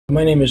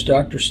My name is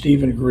Dr.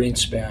 Stephen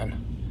Greenspan.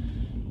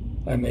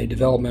 I'm a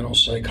developmental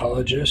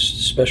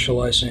psychologist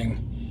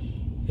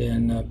specializing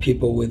in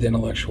people with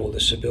intellectual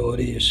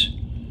disabilities.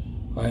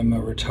 I'm a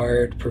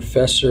retired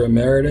professor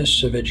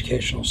emeritus of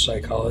educational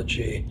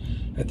psychology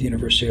at the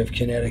University of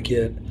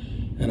Connecticut,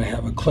 and I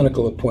have a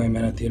clinical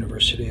appointment at the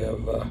University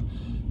of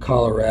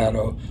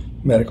Colorado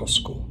Medical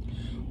School.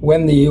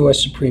 When the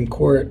U.S. Supreme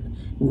Court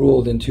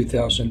ruled in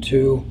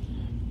 2002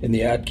 in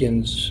the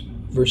Atkins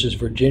versus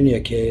Virginia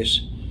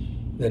case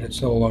that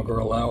it's no longer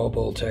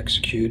allowable to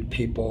execute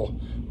people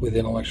with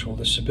intellectual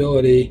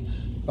disability,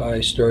 I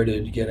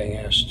started getting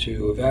asked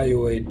to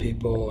evaluate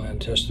people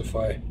and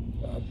testify.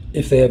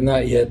 If they have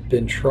not yet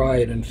been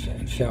tried and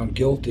found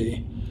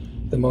guilty,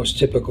 the most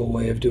typical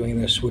way of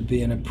doing this would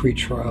be in a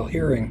pretrial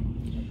hearing.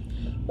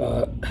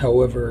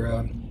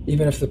 However,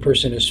 even if the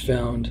person is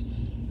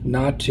found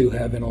not to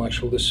have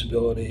intellectual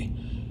disability,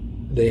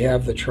 they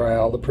have the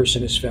trial, the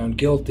person is found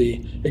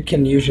guilty, it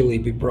can usually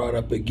be brought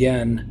up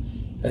again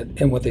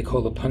in what they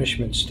call the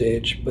punishment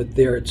stage, but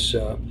there it's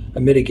a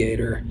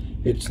mitigator.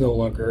 It's no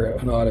longer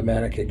an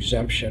automatic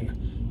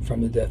exemption from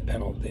the death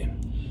penalty.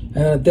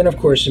 And then, of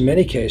course, in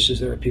many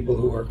cases, there are people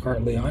who are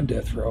currently on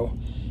death row,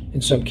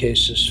 in some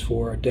cases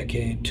for a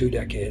decade, 2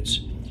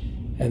 decades.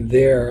 And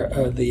there,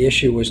 the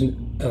issue was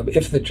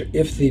if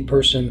the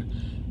person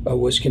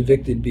was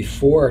convicted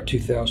before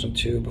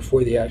 2002,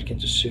 before the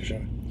Atkins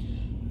decision,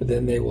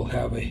 then they will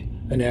have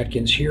an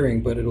Atkins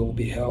hearing, but it will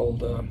be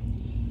held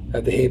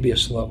at the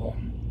habeas level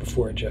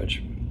before a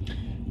judge.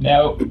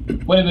 Now,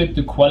 what about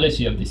the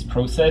quality of this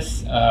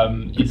process?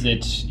 Is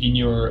it, in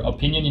your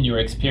opinion, in your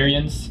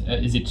experience,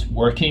 is it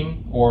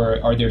working,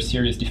 or are there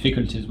serious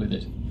difficulties with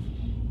it?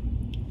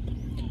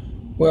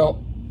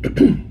 Well,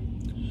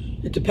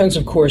 it depends,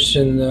 of course,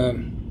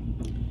 on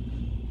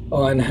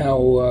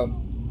how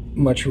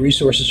much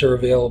resources are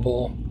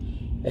available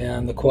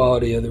and the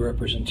quality of the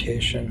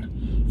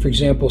representation. For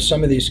example,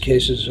 some of these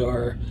cases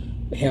are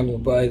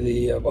handled by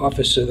the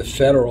Office of the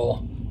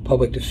Federal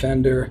Public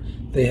Defender.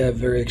 They have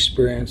very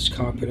experienced,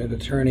 competent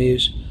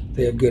attorneys.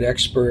 They have good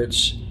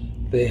experts.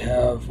 They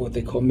have what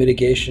they call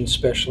mitigation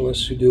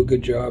specialists who do a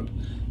good job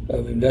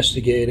of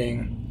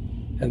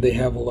investigating, and they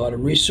have a lot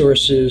of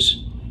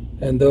resources,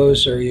 and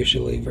those are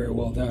usually very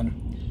well done.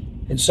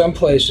 In some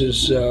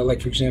places,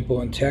 like for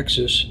example in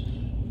Texas,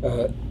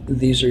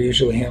 these are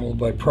usually handled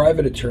by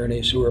private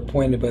attorneys who are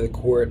appointed by the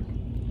court,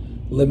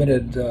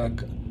 limited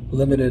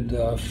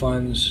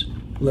funds,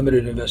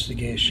 limited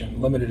investigation,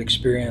 limited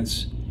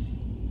experience,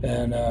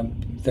 and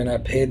they're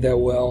not paid that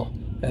well,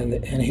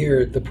 and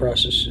here the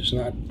process is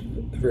not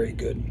very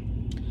good.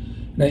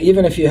 Now,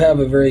 even if you have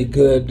a very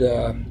good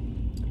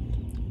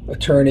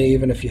attorney,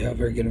 even if you have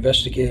very good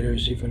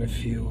investigators, even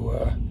if you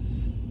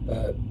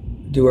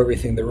do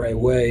everything the right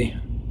way,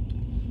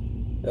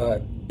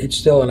 it's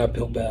still an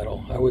uphill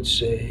battle. I would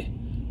say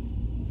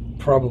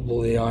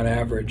probably on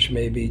average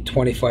maybe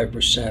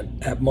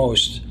 25% at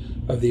most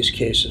of these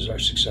cases are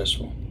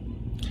successful.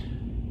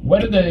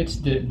 What about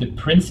the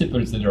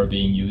principles that are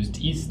being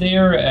used? Is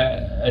there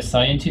a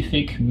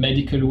scientific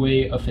medical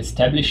way of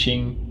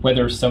establishing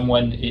whether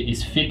someone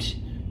is fit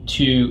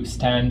to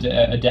stand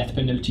a death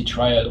penalty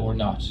trial or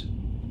not?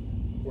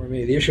 For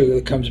me, the issue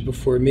that comes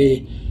before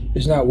me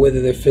is not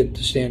whether they're fit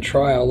to stand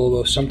trial,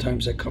 although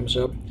sometimes that comes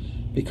up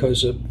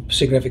because a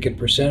significant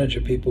percentage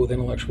of people with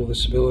intellectual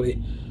disability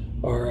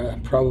are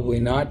probably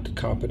not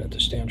competent to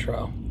stand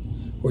trial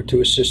or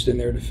to assist in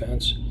their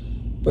defense.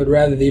 But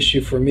rather the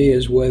issue for me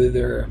is whether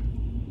they're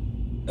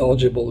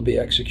eligible to be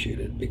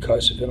executed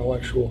because of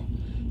intellectual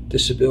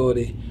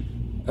disability.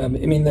 I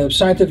mean, the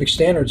scientific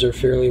standards are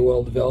fairly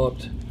well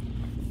developed,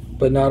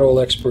 but not all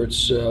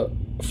experts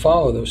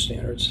follow those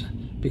standards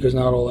because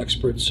not all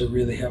experts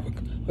really have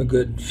a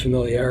good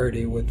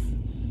familiarity with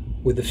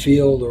the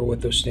field or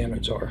what those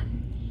standards are.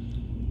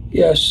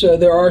 Yes,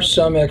 there are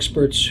some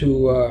experts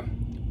who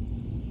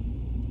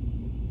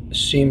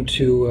seem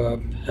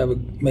to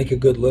make a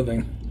good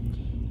living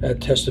at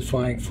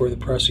testifying for the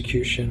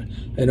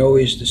prosecution and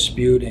always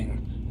disputing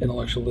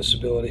intellectual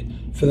disability.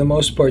 For the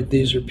most part,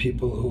 these are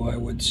people who I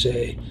would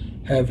say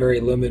have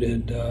very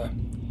limited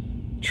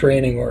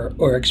training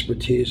or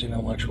expertise in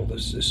intellectual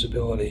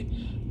disability.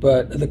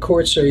 But the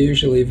courts are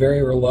usually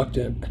very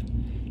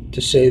reluctant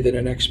to say that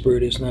an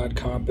expert is not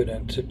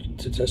competent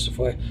to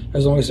testify.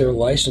 As long as they're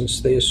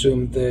licensed, they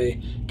assume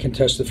they can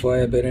testify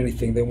about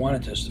anything they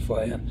want to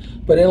testify in.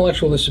 But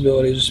intellectual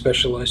disability is a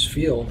specialized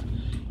field.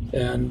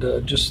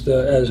 And just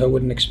as I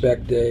wouldn't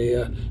expect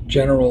a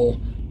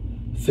general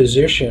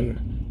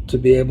physician to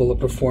be able to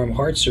perform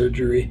heart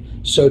surgery,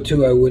 so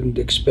too I wouldn't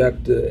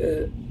expect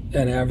an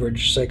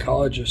average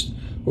psychologist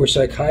or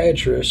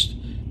psychiatrist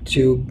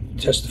to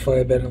testify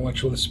about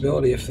intellectual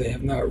disability if they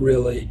have not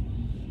really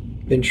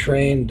been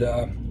trained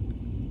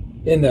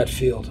in that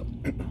field.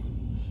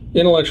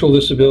 Intellectual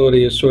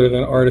disability is sort of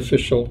an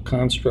artificial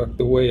construct,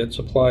 the way it's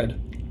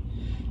applied.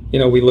 You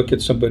know, we look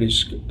at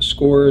somebody's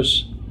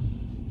scores,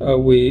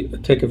 we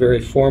take a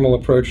very formal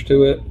approach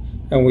to it,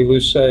 and we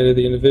lose sight of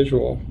the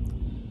individual.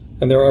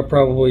 And there are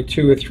probably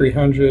 200 or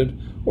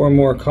 300 or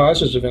more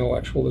causes of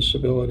intellectual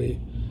disability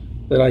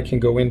that I can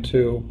go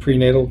into: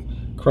 prenatal,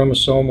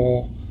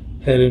 chromosomal,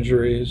 head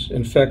injuries,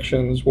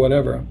 infections,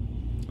 whatever,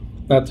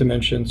 not to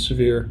mention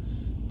severe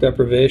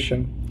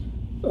deprivation.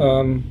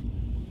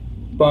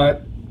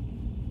 But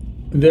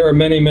there are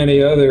many,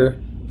 many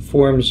other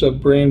forms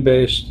of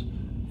brain-based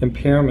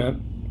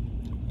impairment: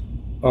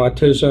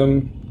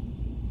 autism,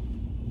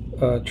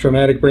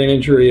 traumatic brain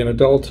injury in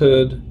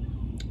adulthood,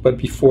 but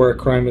before a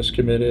crime is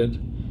committed,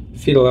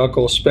 fetal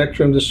alcohol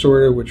spectrum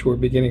disorder, which we're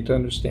beginning to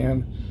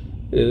understand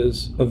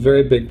is a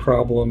very big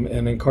problem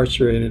in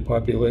incarcerated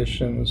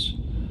populations,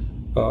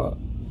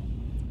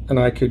 and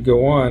I could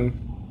go on,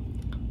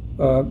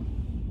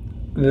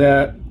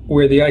 that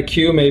where the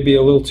IQ may be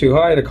a little too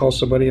high to call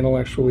somebody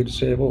intellectually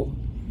disabled,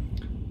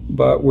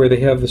 but where they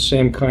have the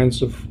same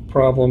kinds of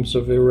problems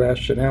of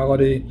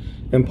irrationality,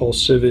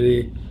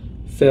 impulsivity,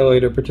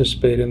 failure to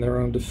participate in their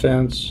own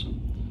defense,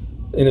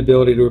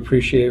 inability to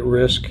appreciate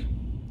risk.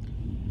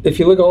 If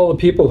you look at all the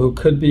people who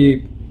could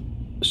be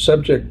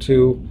subject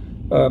to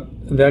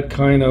that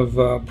kind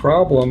of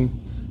problem,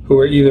 who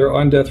are either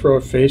on death row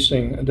or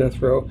facing a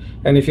death row,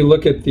 and if you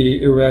look at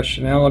the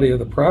irrationality of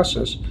the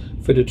process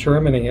for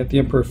determining it, the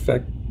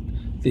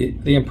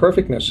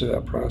imperfectness of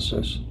that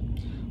process,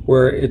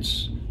 where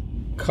it's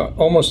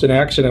almost an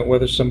accident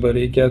whether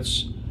somebody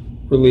gets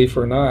relief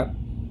or not,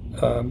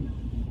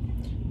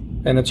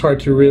 and it's hard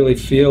to really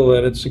feel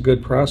that it's a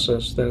good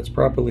process, that it's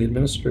properly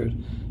administered.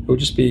 It would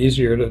just be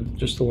easier to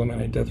just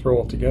eliminate death row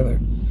altogether.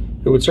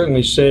 It would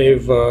certainly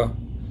save the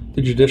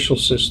judicial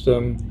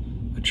system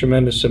a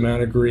tremendous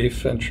amount of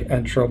grief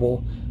and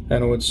trouble,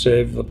 and it would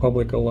save the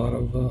public a lot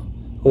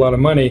of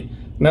money.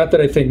 Not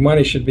that I think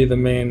money should be the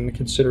main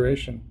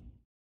consideration.